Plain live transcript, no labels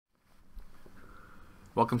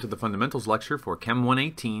Welcome to the Fundamentals lecture for Chem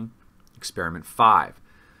 118, Experiment 5.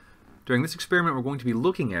 During this experiment, we're going to be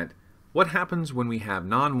looking at what happens when we have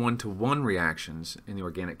non-one-to-one reactions in the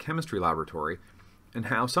organic chemistry laboratory and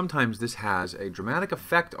how sometimes this has a dramatic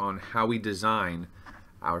effect on how we design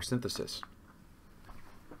our synthesis.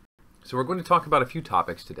 So we're going to talk about a few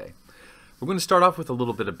topics today. We're going to start off with a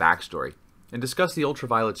little bit of backstory and discuss the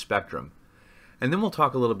ultraviolet spectrum, and then we'll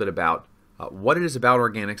talk a little bit about what it is about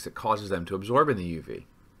organics that causes them to absorb in the UV.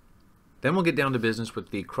 Then we'll get down to business with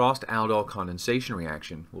the crossed Aldol condensation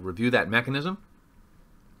reaction. We'll review that mechanism,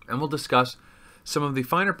 and we'll discuss some of the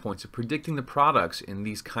finer points of predicting the products in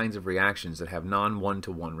these kinds of reactions that have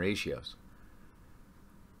non-one-to-one ratios.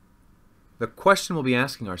 The question we'll be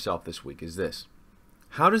asking ourselves this week is this: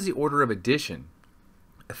 how does the order of addition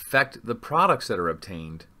affect the products that are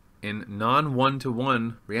obtained in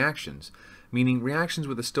non-one-to-one reactions, meaning reactions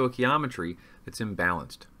with a stoichiometry that's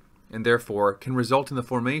imbalanced, and therefore can result in the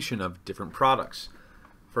formation of different products?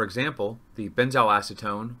 For example, the benzyl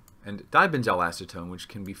acetone and dibenzyl acetone, which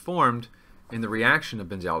can be formed in the reaction of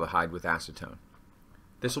benzaldehyde with acetone.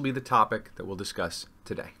 This will be the topic that we'll discuss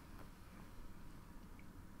today.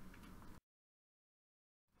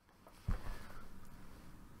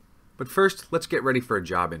 But first, let's get ready for a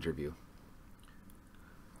job interview.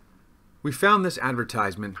 We found this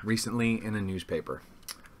advertisement recently in a newspaper.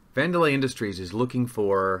 Vandelay Industries is looking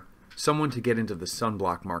for someone to get into the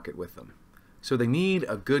sunblock market with them. So they need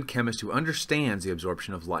a good chemist who understands the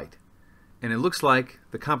absorption of light. And it looks like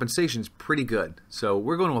the compensation's pretty good, so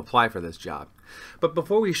we're going to apply for this job. But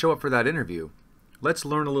before we show up for that interview, let's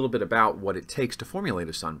learn a little bit about what it takes to formulate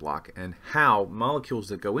a sunblock and how molecules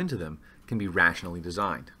that go into them can be rationally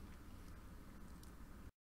designed.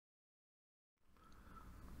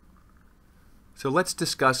 So let's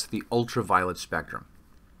discuss the ultraviolet spectrum.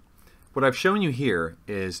 What I've shown you here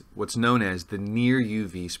is what's known as the near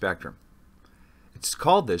UV spectrum. It's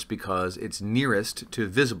called this because it's nearest to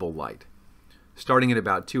visible light, starting at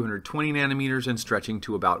about 220 nanometers and stretching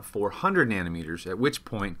to about 400 nanometers, at which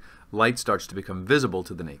point light starts to become visible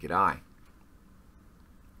to the naked eye.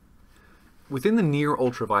 Within the near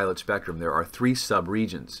ultraviolet spectrum, there are three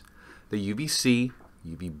subregions: the UVC,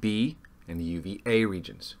 UVB, and the UVA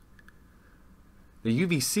regions. The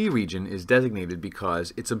UVC region is designated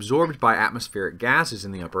because it's absorbed by atmospheric gases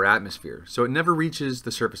in the upper atmosphere, so it never reaches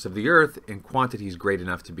the surface of the Earth in quantities great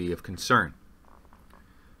enough to be of concern.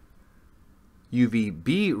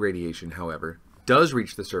 UVB radiation, however, does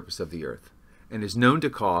reach the surface of the Earth and is known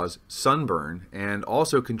to cause sunburn and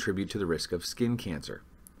also contribute to the risk of skin cancer.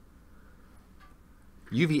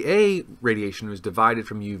 UVA radiation was divided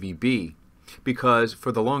from UVB because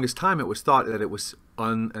for the longest time it was thought that it was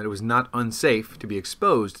not unsafe to be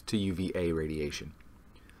exposed to UVA radiation.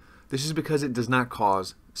 This is because it does not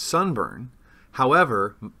cause sunburn.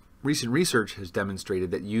 However, recent research has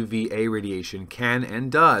demonstrated that UVA radiation can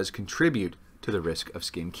and does contribute to the risk of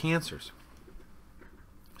skin cancers.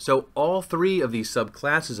 So all three of these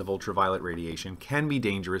subclasses of ultraviolet radiation can be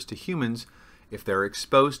dangerous to humans if they're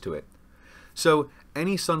exposed to it. So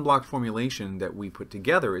any sunblock formulation that we put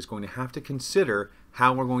together is going to have to consider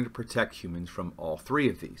how we're going to protect humans from all three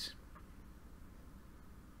of these.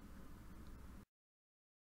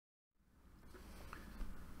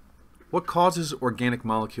 What causes organic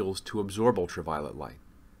molecules to absorb ultraviolet light?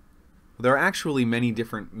 Well, there are actually many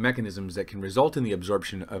different mechanisms that can result in the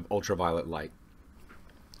absorption of ultraviolet light.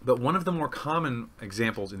 But one of the more common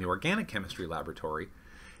examples in the organic chemistry laboratory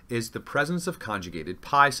is the presence of conjugated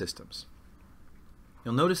pi systems.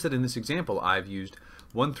 You'll notice that in this example I've used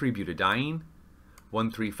 1,3-butadiene,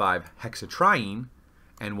 1,3,5-hexatriene,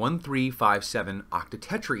 and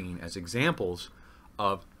 1,3,5,7-octatetraene as examples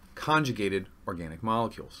of conjugated organic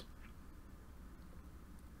molecules.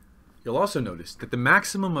 You'll also notice that the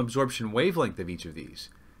maximum absorption wavelength of each of these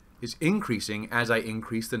is increasing as I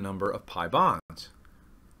increase the number of pi bonds.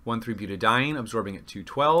 1,3-butadiene absorbing at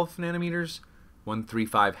 212 nanometers,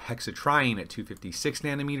 1,3,5-hexatriene at 256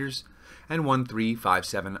 nanometers, and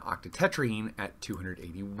 1,3,5,7-octatetraene at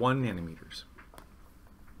 281 nanometers.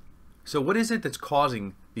 So what is it that's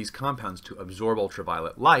causing these compounds to absorb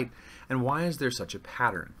ultraviolet light, and why is there such a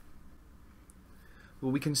pattern?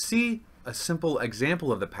 Well, we can see a simple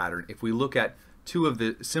example of the pattern if we look at two of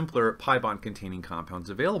the simpler pi bond containing compounds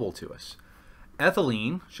available to us.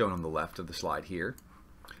 Ethylene, shown on the left of the slide here,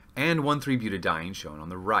 and 1,3-butadiene, shown on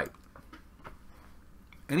the right.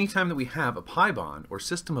 Anytime that we have a pi bond or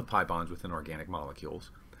system of pi bonds within organic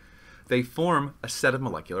molecules, they form a set of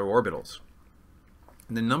molecular orbitals.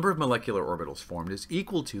 And the number of molecular orbitals formed is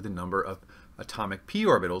equal to the number of atomic p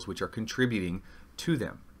orbitals which are contributing to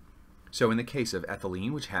them. So in the case of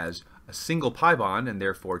ethylene, which has a single pi bond and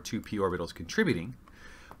therefore two p orbitals contributing,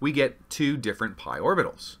 we get two different pi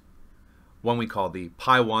orbitals. One we call the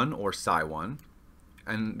pi 1 or psi 1,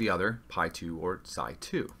 and the other pi 2 or psi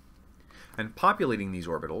 2. And populating these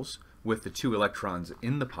orbitals with the two electrons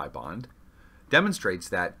in the pi bond demonstrates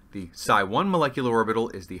that the psi 1 molecular orbital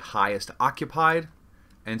is the highest occupied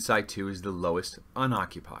and psi 2 is the lowest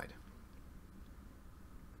unoccupied.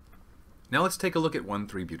 Now let's take a look at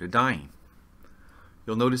 1,3-butadiene.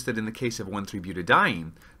 You'll notice that in the case of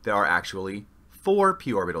 1,3-butadiene, there are actually 4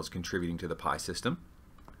 p orbitals contributing to the pi system.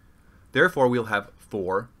 Therefore, we'll have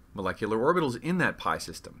 4 molecular orbitals in that pi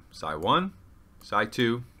system: psi 1, psi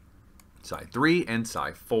 2, psi 3, and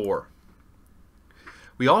psi 4.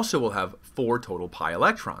 We also will have 4 total pi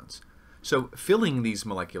electrons. So filling these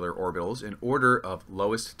molecular orbitals in order of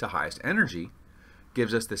lowest to highest energy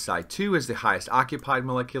gives us the psi 2 as the highest occupied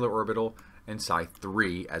molecular orbital and psi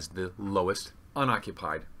 3 as the lowest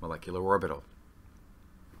unoccupied molecular orbital.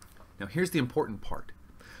 Now here's the important part.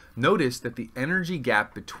 Notice that the energy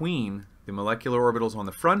gap between the molecular orbitals on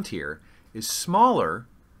the frontier is smaller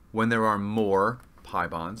when there are more pi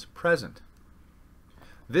bonds present.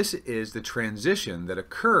 This is the transition that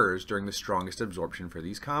occurs during the strongest absorption for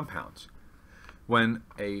these compounds. When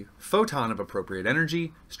a photon of appropriate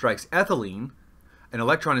energy strikes ethylene, an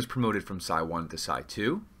electron is promoted from psi 1 to psi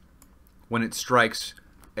 2. When it strikes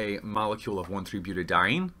a molecule of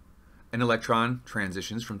 1,3-butadiene, an electron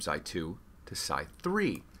transitions from psi 2 to psi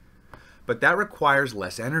 3. But that requires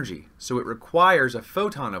less energy, so it requires a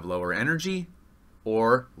photon of lower energy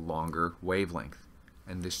or longer wavelength.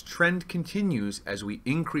 And this trend continues as we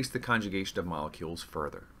increase the conjugation of molecules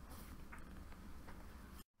further.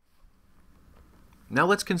 Now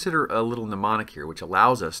let's consider a little mnemonic here, which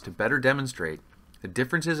allows us to better demonstrate the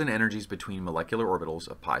differences in energies between molecular orbitals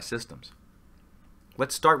of pi systems.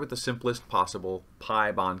 Let's start with the simplest possible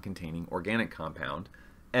pi bond containing organic compound,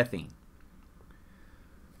 ethene.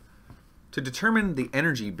 To determine the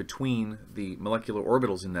energy between the molecular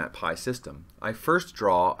orbitals in that pi system, I first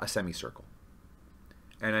draw a semicircle.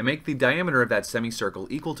 And I make the diameter of that semicircle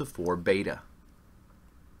equal to 4 beta.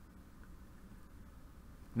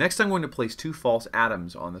 Next, I'm going to place 2 false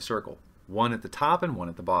atoms on the circle, one at the top and one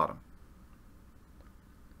at the bottom.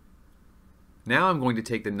 Now I'm going to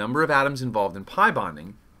take the number of atoms involved in pi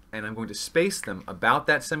bonding and I'm going to space them about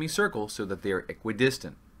that semicircle so that they are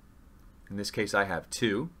equidistant. In this case I have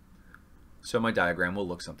 2, so my diagram will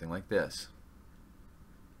look something like this.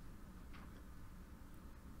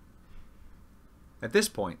 At this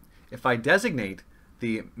point, if I designate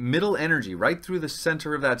the middle energy right through the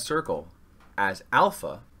center of that circle as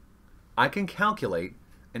alpha, I can calculate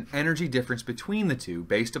an energy difference between the two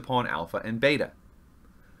based upon alpha and beta.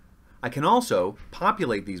 I can also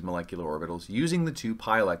populate these molecular orbitals using the 2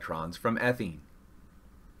 pi electrons from ethene.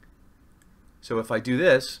 So if I do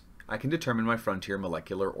this, I can determine my frontier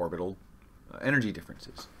molecular orbital energy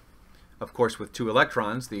differences. Of course, with 2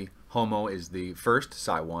 electrons, the HOMO is the first,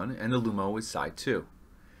 psi 1, and the LUMO is psi 2.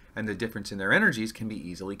 And the difference in their energies can be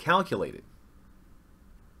easily calculated.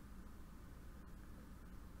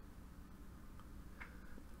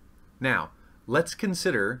 Now, let's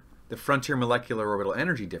consider the frontier molecular orbital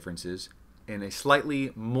energy differences in a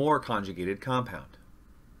slightly more conjugated compound.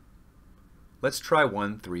 Let's try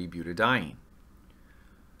 1,3-butadiene.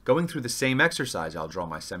 Going through the same exercise, I'll draw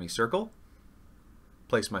my semicircle,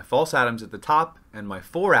 place my false atoms at the top, and my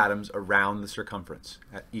 4 atoms around the circumference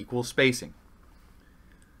at equal spacing.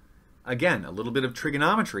 Again, a little bit of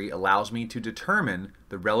trigonometry allows me to determine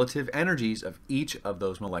the relative energies of each of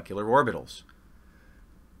those molecular orbitals.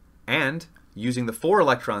 And using the 4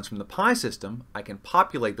 electrons from the pi system, I can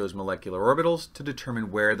populate those molecular orbitals to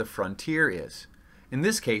determine where the frontier is, in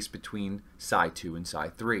this case between psi 2 and psi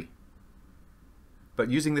 3. But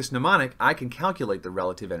using this mnemonic, I can calculate the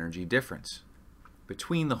relative energy difference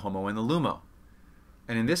between the HOMO and the LUMO.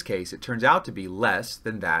 And in this case, it turns out to be less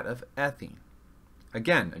than that of ethene.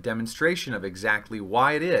 Again, a demonstration of exactly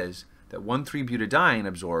why it is that 1,3-butadiene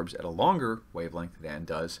absorbs at a longer wavelength than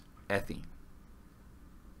does ethene.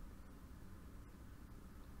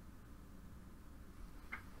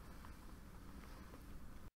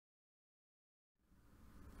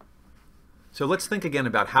 So let's think again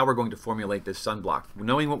about how we're going to formulate this sunblock,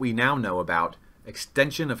 knowing what we now know about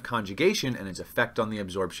extension of conjugation and its effect on the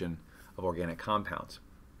absorption of organic compounds.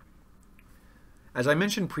 As I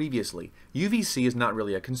mentioned previously, UVC is not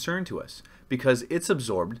really a concern to us because it's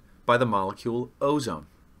absorbed by the molecule ozone.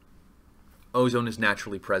 Ozone is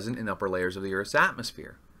naturally present in upper layers of the Earth's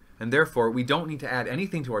atmosphere, and therefore we don't need to add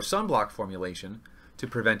anything to our sunblock formulation to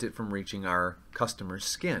prevent it from reaching our customer's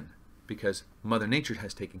skin, because Mother Nature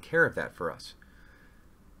has taken care of that for us.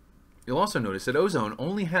 You'll also notice that ozone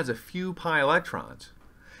only has a few pi electrons,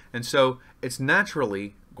 and so it's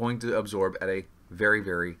naturally going to absorb at a very,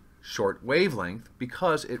 very short wavelength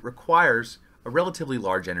because it requires a relatively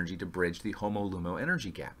large energy to bridge the HOMO-LUMO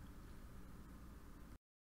energy gap.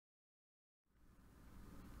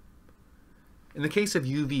 In the case of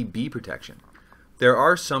UVB protection, there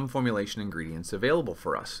are some formulation ingredients available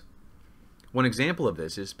for us. One example of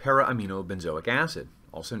this is para-aminobenzoic acid,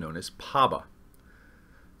 also known as PABA.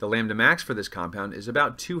 The lambda max for this compound is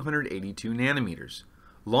about 282 nanometers,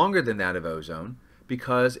 longer than that of ozone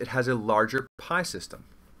because it has a larger pi system.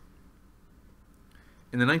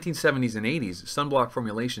 In the 1970s and 80s, sunblock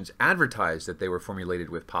formulations advertised that they were formulated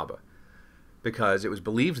with PABA because it was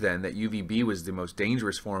believed then that UVB was the most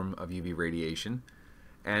dangerous form of UV radiation,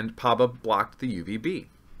 and PABA blocked the UVB.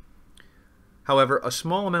 However, a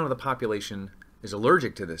small amount of the population is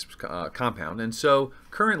allergic to this compound, and so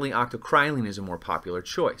currently octocrylene is a more popular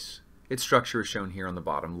choice. Its structure is shown here on the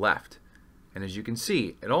bottom left, and as you can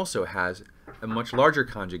see, it also has a much larger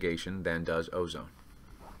conjugation than does ozone.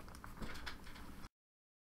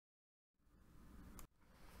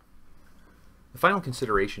 The final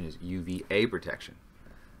consideration is UVA protection,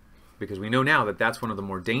 because we know now that that's one of the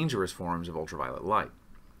more dangerous forms of ultraviolet light.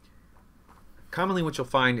 Commonly what you'll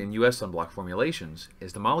find in US sunblock formulations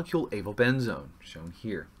is the molecule avobenzone, shown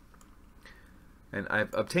here. And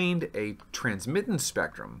I've obtained a transmittance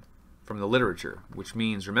spectrum from the literature, which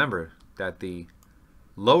means, remember, that the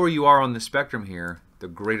lower you are on the spectrum here, the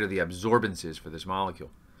greater the absorbance is for this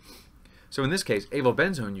molecule. So in this case,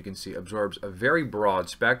 avobenzone, you can see, absorbs a very broad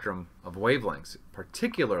spectrum of wavelengths,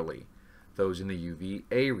 particularly those in the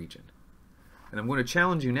UVA region. And I'm going to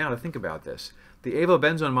challenge you now to think about this. The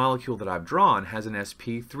avobenzone molecule that I've drawn has an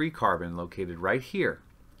sp3 carbon located right here,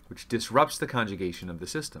 which disrupts the conjugation of the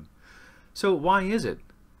system. So why is it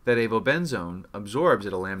that avobenzone absorbs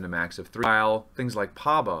at a lambda max of 3, while things like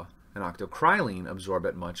PABA and octocrylene absorb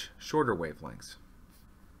at much shorter wavelengths?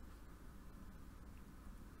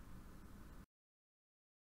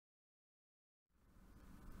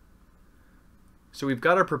 So we've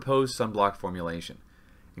got our proposed sunblock formulation,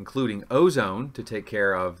 including ozone to take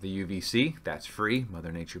care of the UVC, that's free,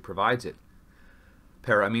 Mother Nature provides it.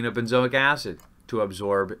 Para-aminobenzoic acid to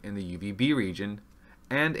absorb in the UVB region,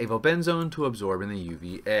 and avobenzone to absorb in the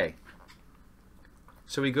UVA.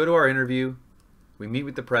 So we go to our interview, we meet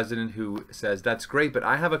with the president who says, that's great, but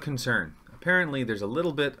I have a concern. Apparently there's a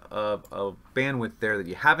little bit of bandwidth there that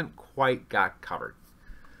you haven't quite got covered.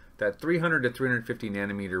 That 300 to 350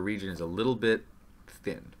 nanometer region is a little bit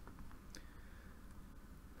thin.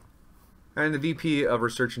 And the VP of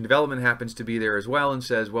Research and Development happens to be there as well and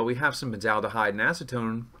says, well, we have some benzaldehyde and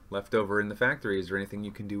acetone left over in the factory. Is there anything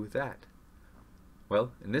you can do with that?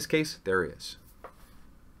 Well, in this case, there is.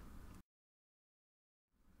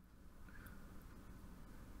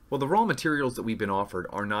 Well, the raw materials that we've been offered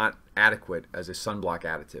are not adequate as a sunblock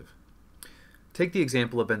additive. Take the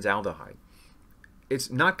example of benzaldehyde. It's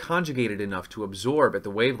not conjugated enough to absorb at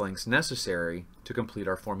the wavelengths necessary to complete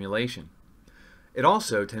our formulation. It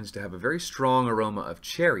also tends to have a very strong aroma of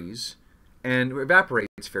cherries and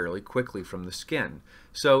evaporates fairly quickly from the skin.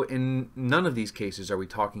 So in none of these cases are we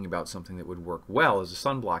talking about something that would work well as a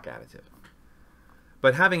sunblock additive.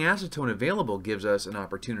 But having acetone available gives us an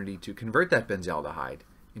opportunity to convert that benzaldehyde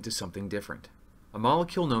into something different, a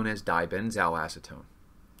molecule known as dibenzalacetone.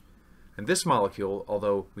 And this molecule,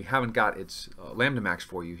 although we haven't got its lambda max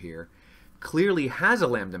for you here, clearly has a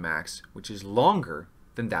lambda max which is longer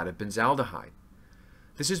than that of benzaldehyde.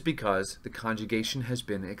 This is because the conjugation has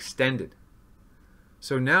been extended.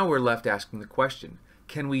 So now we're left asking the question,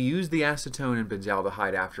 can we use the acetone and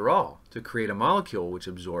benzaldehyde after all to create a molecule which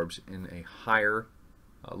absorbs in a higher,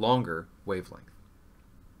 longer wavelength?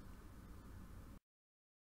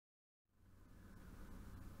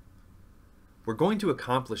 We're going to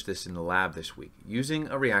accomplish this in the lab this week using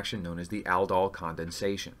a reaction known as the Aldol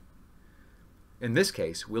condensation. In this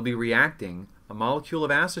case, we'll be reacting a molecule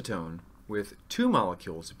of acetone with 2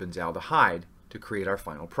 molecules of benzaldehyde to create our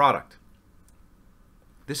final product.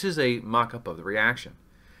 This is a mock-up of the reaction,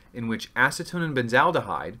 in which acetone and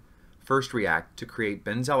benzaldehyde first react to create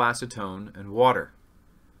benzalacetone and water.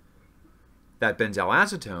 That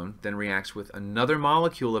benzalacetone then reacts with another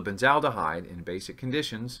molecule of benzaldehyde in basic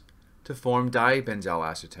conditions to form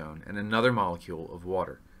dibenzalacetone and another molecule of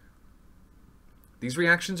water. These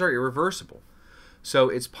reactions are irreversible, so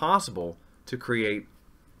it's possible to create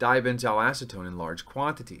dibenzalacetone in large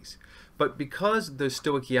quantities. But because the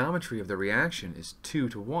stoichiometry of the reaction is 2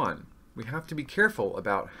 to 1, we have to be careful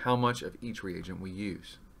about how much of each reagent we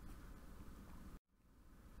use.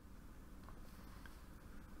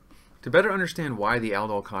 To better understand why the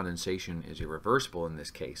aldol condensation is irreversible in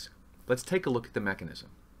this case, let's take a look at the mechanism.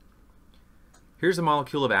 Here's a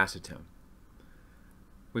molecule of acetone.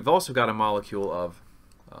 We've also got a molecule of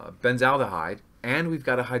benzaldehyde, and we've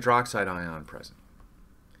got a hydroxide ion present.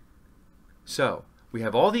 So, we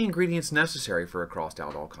have all the ingredients necessary for a crossed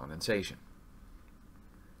aldol condensation.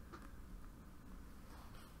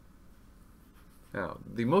 Now,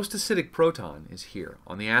 the most acidic proton is here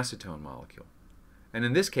on the acetone molecule. And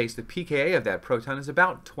in this case, the pKa of that proton is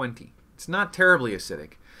about 20. It's not terribly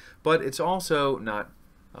acidic, but it's also not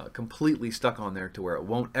completely stuck on there to where it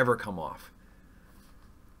won't ever come off.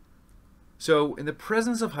 So, in the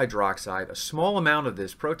presence of hydroxide, a small amount of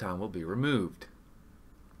this proton will be removed.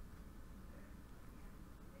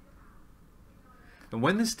 And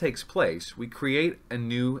when this takes place, we create a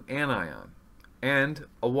new anion and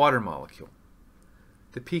a water molecule,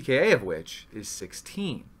 the pKa of which is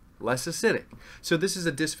 16, less acidic. So this is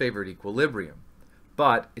a disfavored equilibrium,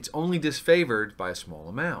 but it's only disfavored by a small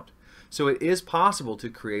amount. So it is possible to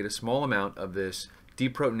create a small amount of this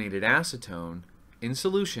deprotonated acetone in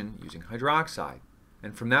solution using hydroxide.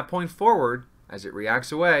 And from that point forward, as it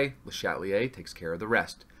reacts away, Le Chatelier takes care of the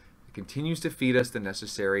rest. It continues to feed us the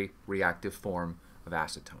necessary reactive form of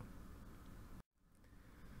acetone.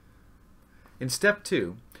 In step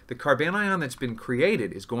 2, the carbanion that's been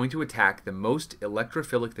created is going to attack the most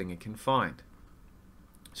electrophilic thing it can find.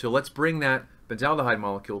 So let's bring that benzaldehyde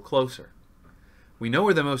molecule closer. We know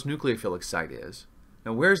where the most nucleophilic site is.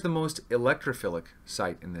 Now where's the most electrophilic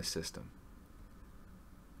site in this system?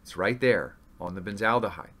 It's right there on the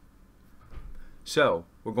benzaldehyde. So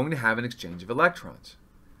we're going to have an exchange of electrons.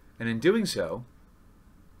 And in doing so,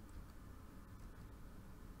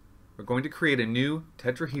 we're going to create a new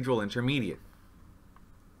tetrahedral intermediate.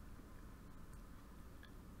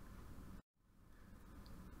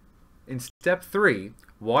 In step 3,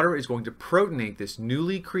 water is going to protonate this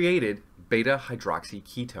newly created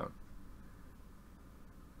beta-hydroxyketone.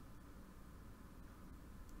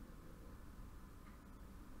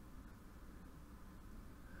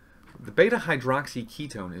 The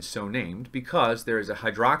beta-hydroxyketone is so named because there is a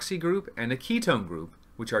hydroxy group and a ketone group,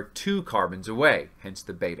 which are 2 carbons away, hence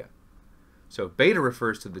the beta. So beta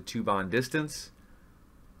refers to the 2-bond distance,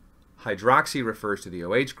 hydroxy refers to the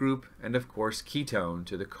OH group, and of course ketone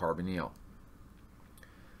to the carbonyl.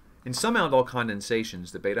 In some aldol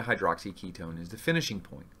condensations, the beta-hydroxyketone is the finishing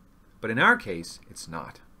point, but in our case, it's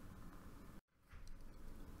not.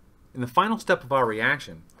 In the final step of our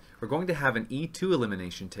reaction, we're going to have an E2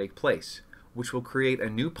 elimination take place, which will create a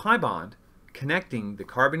new pi bond connecting the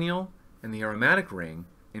carbonyl and the aromatic ring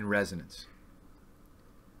in resonance.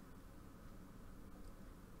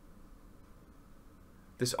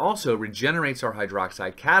 This also regenerates our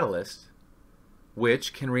hydroxide catalyst,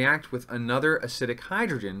 which can react with another acidic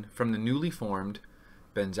hydrogen from the newly formed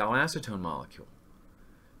benzyl acetone molecule.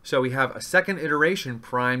 So we have a second iteration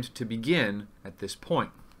primed to begin at this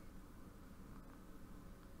point.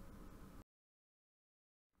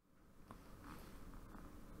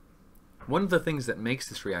 One of the things that makes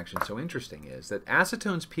this reaction so interesting is that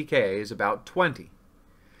acetone's pKa is about 20.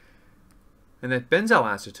 And that benzyl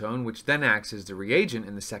acetone, which then acts as the reagent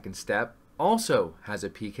in the second step, also has a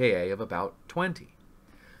pKa of about 20.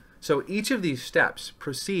 So each of these steps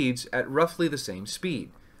proceeds at roughly the same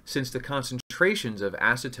speed, since the concentrations of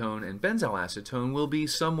acetone and benzyl acetone will be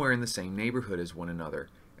somewhere in the same neighborhood as one another,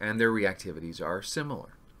 and their reactivities are similar.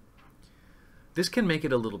 This can make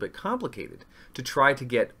it a little bit complicated to try to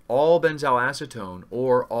get all benzyl acetone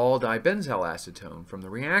or all dibenzyl acetone from the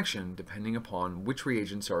reaction depending upon which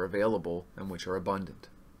reagents are available and which are abundant.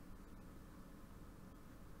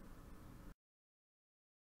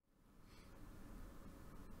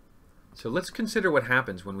 So let's consider what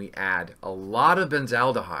happens when we add a lot of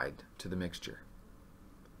benzaldehyde to the mixture.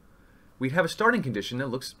 We'd have a starting condition that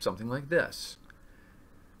looks something like this.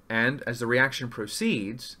 And as the reaction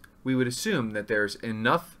proceeds, we would assume that there's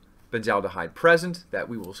enough benzaldehyde present that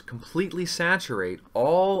we will completely saturate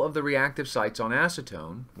all of the reactive sites on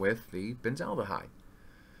acetone with the benzaldehyde.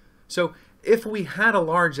 So if we had a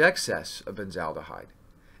large excess of benzaldehyde,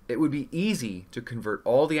 it would be easy to convert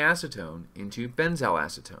all the acetone into benzyl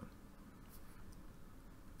acetone.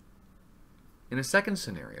 In a second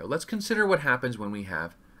scenario, let's consider what happens when we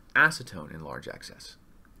have acetone in large excess.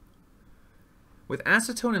 With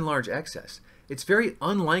acetone in large excess, it's very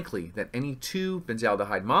unlikely that any 2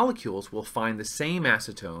 benzaldehyde molecules will find the same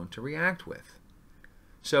acetone to react with.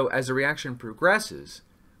 So as the reaction progresses,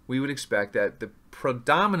 we would expect that the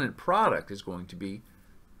predominant product is going to be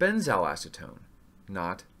benzyl acetone,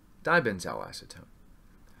 not dibenzyl acetone.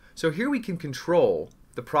 So here we can control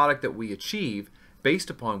the product that we achieve based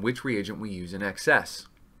upon which reagent we use in excess.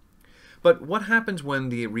 But what happens when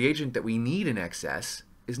the reagent that we need in excess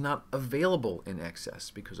is not available in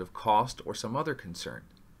excess because of cost or some other concern?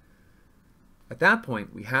 At that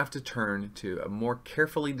point, we have to turn to a more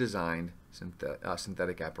carefully designed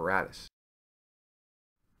synthetic apparatus.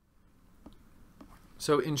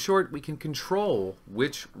 So in short, we can control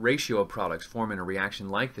which ratio of products form in a reaction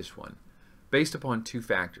like this one based upon two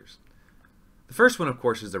factors. The first one, of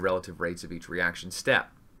course, is the relative rates of each reaction step.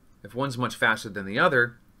 If one's much faster than the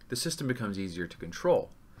other, the system becomes easier to control.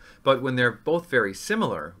 But when they're both very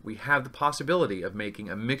similar, we have the possibility of making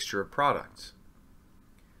a mixture of products.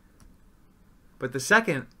 But the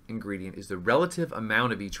second ingredient is the relative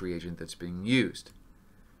amount of each reagent that's being used.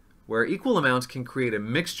 Where equal amounts can create a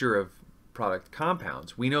mixture of product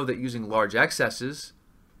compounds, we know that using large excesses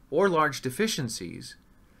or large deficiencies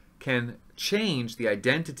can change the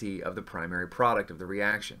identity of the primary product of the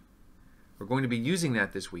reaction. We're going to be using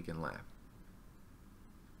that this week in lab.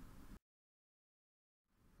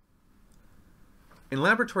 In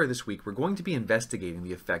laboratory this week, we're going to be investigating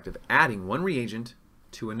the effect of adding one reagent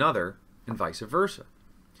to another and vice versa.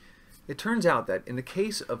 It turns out that in the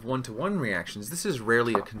case of one-to-one reactions, this is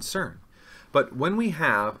rarely a concern. But when we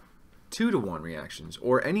have two-to-one reactions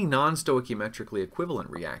or any non-stoichiometrically equivalent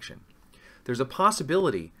reaction, there's a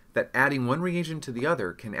possibility that adding one reagent to the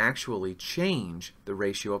other can actually change the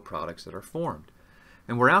ratio of products that are formed.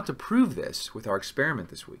 And we're out to prove this with our experiment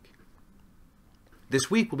this week.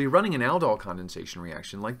 This week we'll be running an aldol condensation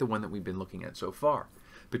reaction like the one that we've been looking at so far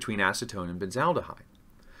between acetone and benzaldehyde.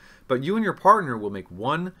 But you and your partner will make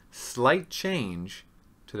one slight change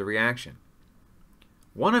to the reaction.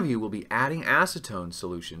 One of you will be adding acetone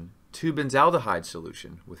solution to benzaldehyde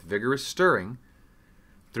solution with vigorous stirring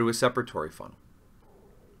through a separatory funnel.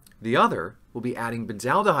 The other will be adding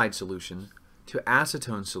benzaldehyde solution to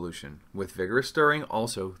acetone solution with vigorous stirring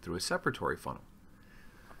also through a separatory funnel.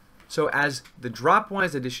 So as the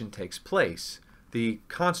dropwise addition takes place, the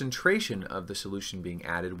concentration of the solution being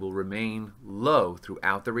added will remain low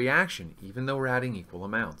throughout the reaction, even though we're adding equal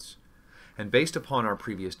amounts. And based upon our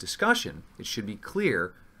previous discussion, it should be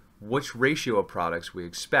clear which ratio of products we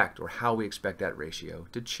expect or how we expect that ratio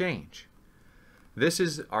to change. This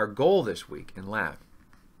is our goal this week in lab.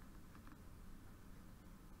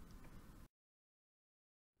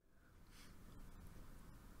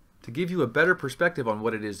 To give you a better perspective on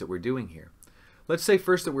what it is that we're doing here, let's say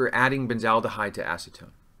first that we're adding benzaldehyde to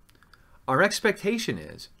acetone. Our expectation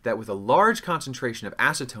is that with a large concentration of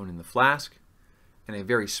acetone in the flask and a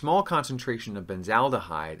very small concentration of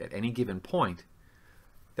benzaldehyde at any given point,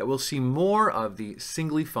 that we'll see more of the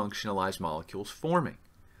singly functionalized molecules forming,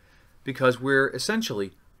 because we're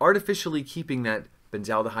essentially artificially keeping that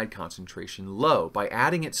benzaldehyde concentration low by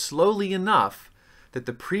adding it slowly enough that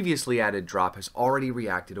the previously added drop has already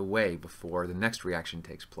reacted away before the next reaction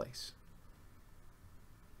takes place.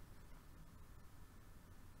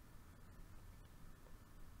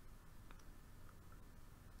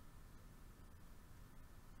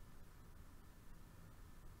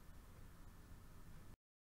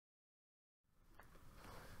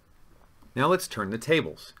 Now let's turn the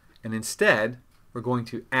tables, and instead we're going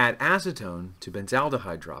to add acetone to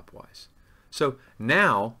benzaldehyde dropwise. So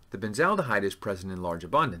now the benzaldehyde is present in large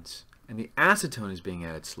abundance, and the acetone is being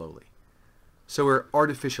added slowly. So we're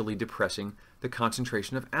artificially depressing the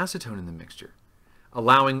concentration of acetone in the mixture,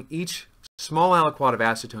 allowing each small aliquot of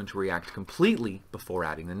acetone to react completely before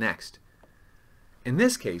adding the next. In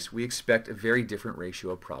this case, we expect a very different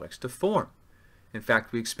ratio of products to form. In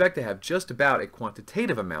fact, we expect to have just about a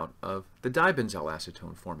quantitative amount of the dibenzyl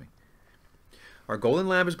acetone forming. Our goal in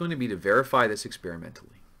lab is going to be to verify this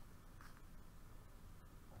experimentally.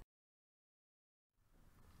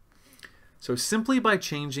 So simply by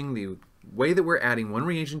changing the way that we're adding one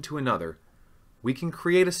reagent to another, we can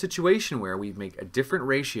create a situation where we make a different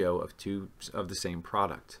ratio of two of the same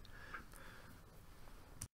product.